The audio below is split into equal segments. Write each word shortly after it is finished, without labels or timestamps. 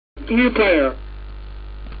new player.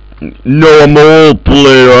 No, I'm an old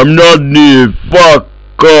player. I'm not new. Fuck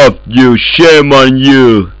off, you. Shame on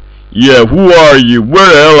you. Yeah, who are you? Where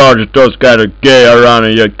the hell are those kind of gay around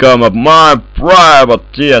here? Come up my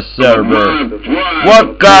private tier server.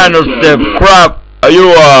 What kind of crap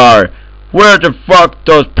you are? Where the fuck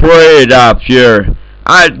those parade up here?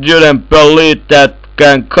 I didn't believe that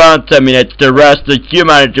can contaminate the rest of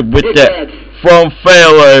humanity with the phone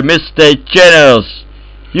failure mistake channels.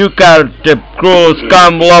 You got the cruel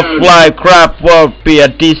scum of fly crap will be a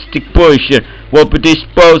distribution, will be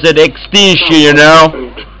disposed at extinction, you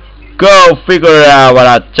know? Go figure out what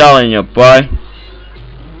I'm telling you, boy.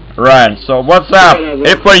 Right, so what's up?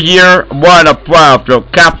 Every year, one of the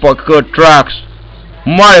couple good drugs.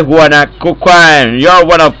 Marijuana, cocaine, you're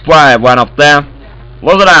one of them.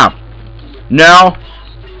 Listen up. No?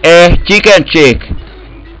 Chicken chick.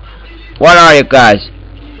 What are you guys?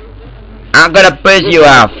 I'm gonna piss you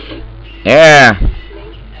off. Yeah.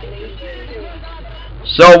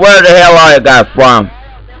 So where the hell are you guys from?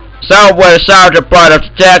 Somewhere southern part of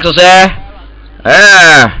Texas, eh?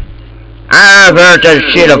 Yeah. I've heard that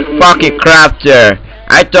shit of fucking crap there.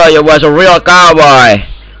 I thought you was a real cowboy.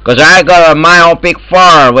 Cause I got my own big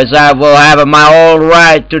farm, which I will have my own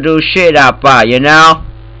right to do shit up, you know?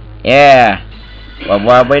 Yeah. But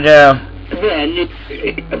what we do?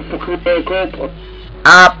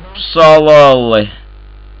 Absolutely.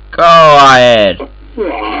 Go ahead.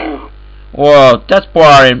 Whoa, that's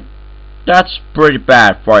boring. That's pretty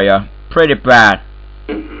bad for you. Pretty bad.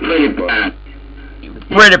 Pretty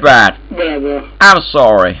bad. I'm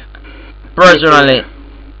sorry. Personally,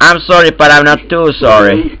 I'm sorry, but I'm not too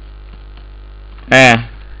sorry. Yeah.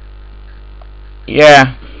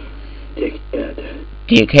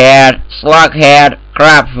 Dickhead, slughead,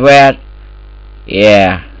 craphead.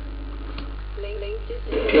 Yeah.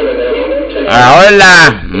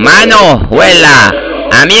 Hola, mano, hola,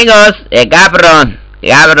 amigos, cabrón.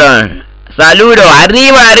 Saludo,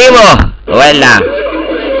 arriba. Hola.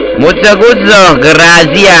 Mucho gusto,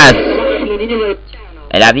 gracias.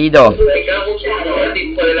 El habido.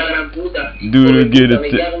 Dude, get it.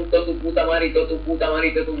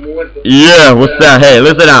 Yeah, what's that? Hey,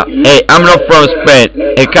 listen up. Hey, I'm not from Spain.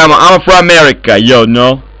 Hey, come on, I'm from America, yo,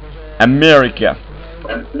 no? America.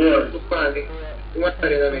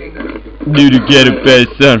 Dude, get it, babe,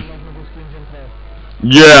 son.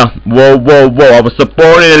 Yeah, whoa, I was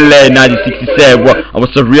born in LA 1967. Whoa, I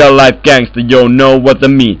was a real life gangster, yo, know what I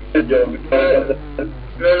mean?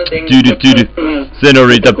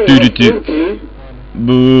 Senorita,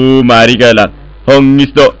 Boo, maricala.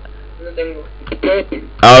 Hongisto.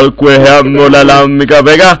 Al cuejamo la lamica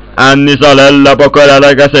vega, anni sale la pocola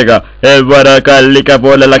la caseca, e guarda calica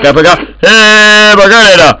bola la capega,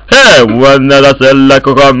 bagalera, guarda la sella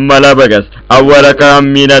cocomma la vegas, ahora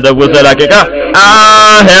camina da busa la queca,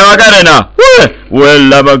 bagalena,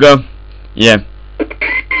 la baga, yeah.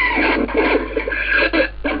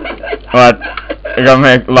 What? I gotta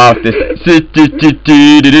make laugh this.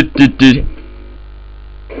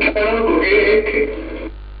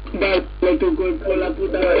 Dale tu cuerpo la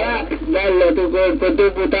puta verdad, dale tu cuerpo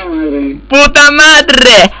tu puta madre.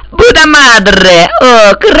 Puta madre,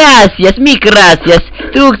 oh, gracias, mi gracias.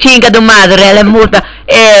 Tu chinga tu madre, la multa,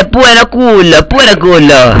 buena culo,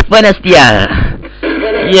 buenas días.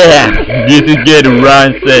 Yeah, this is getting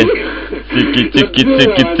right, say. Tiki,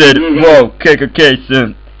 whoa,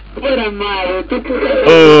 son. Puta madre, tu puta madre.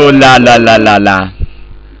 Oh, la.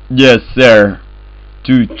 Yes, sir.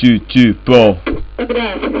 Two, four.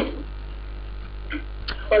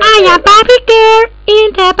 I am Barbie girl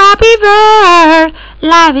in the Barbie world.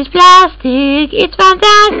 Life is plastic, it's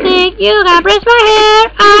fantastic. You can press my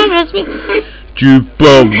hair, I press me. Two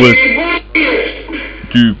bubbles.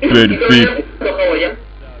 Two pretty feet.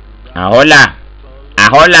 Ahola.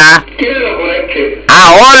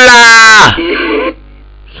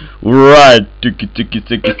 Right,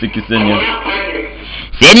 tiki, señor.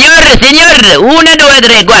 Señor, 1, 2,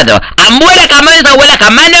 3, 4. Abuela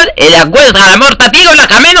camanos, el abuelo a la morta tiro la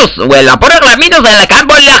camenos, o el aporo claminos, el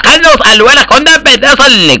campo la canos, aluela conda pedazo,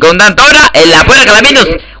 le condantora, el aporo claminos,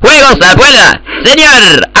 juegos, abuela,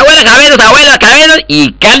 señor, abuela camenos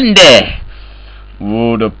y cande.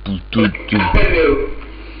 What a pututu.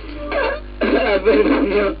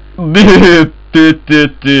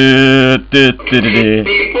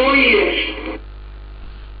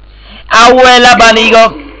 Abuela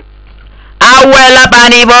panigo, Abuela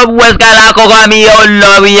Panibo, huesca la coca mío,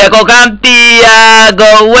 lo viejo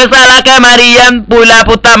Cantiago, huesa la camarillan, pula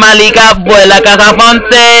puta malica, abuela caja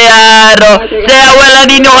fontearo, se abuela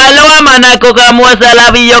niño, alo amana coca muesa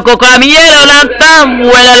la villo coca miero, lanta,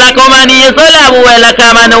 abuela la comanilla, soy la abuela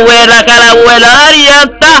camano, huela cara abuela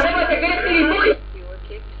arianta.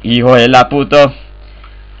 Hijo de la puto.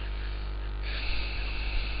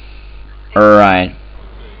 Alright.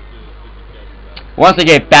 Once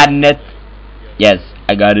again, badness. Yes,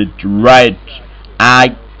 I got it right.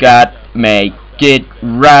 I got make it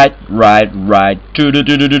right. Hello?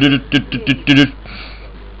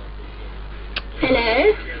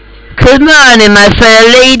 Good morning, my fellow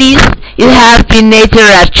ladies. You have been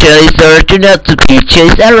naturally certain not to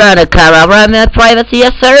pictures around a caravan and privacy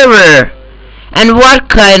server. And what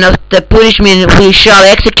kind of the punishment we shall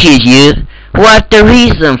execute you? What the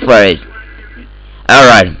reason for it?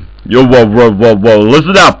 Alright. Yo, whoa,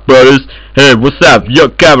 listen up, brothers. Hey, what's up? Yo,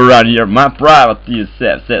 come around here. My privacy is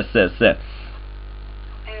set.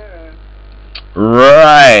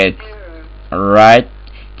 Right.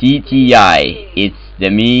 TTI. It's the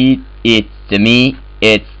me.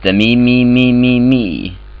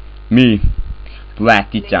 Me.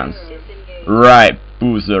 Black chance. Right,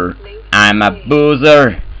 boozer. I'm a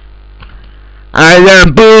boozer. I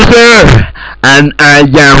am boozer. And I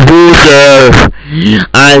am loser.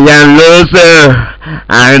 I am loser.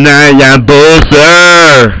 And I am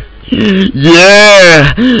boozer.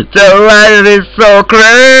 Yeah, the life is so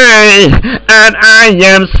great, and I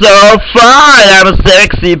am so fine. I'm a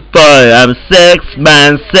sexy boy. I'm sex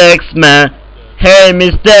man. Hey,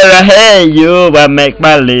 mister, hey, you, I make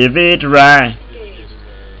my live it right.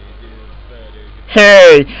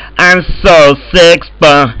 Hey, I'm so sex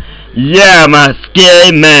boy. Yeah, I'm a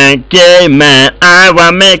gay man. I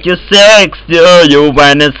wanna make you sex, you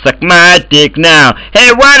wanna suck my dick now.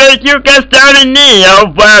 Hey, why don't you guys down in me? I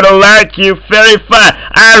wanna like you very fine.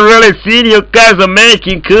 I really see you guys are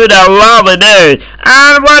making good, I love it, eh?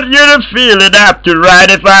 I want you to feel it up to right.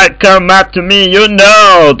 If I come up to me, you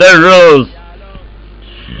know the rules.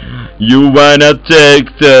 You wanna take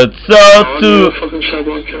the soul to...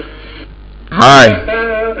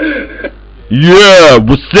 Hi. Yeah,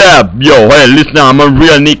 what's up, yo? Hey, listen, I'm a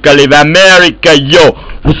real nigga live America, yo.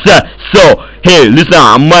 What's up? So, hey, listen,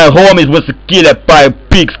 my homies was killed by a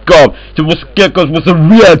pig's cop. So was was a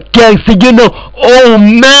real gangster, you know. Oh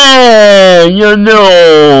man, you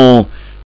know.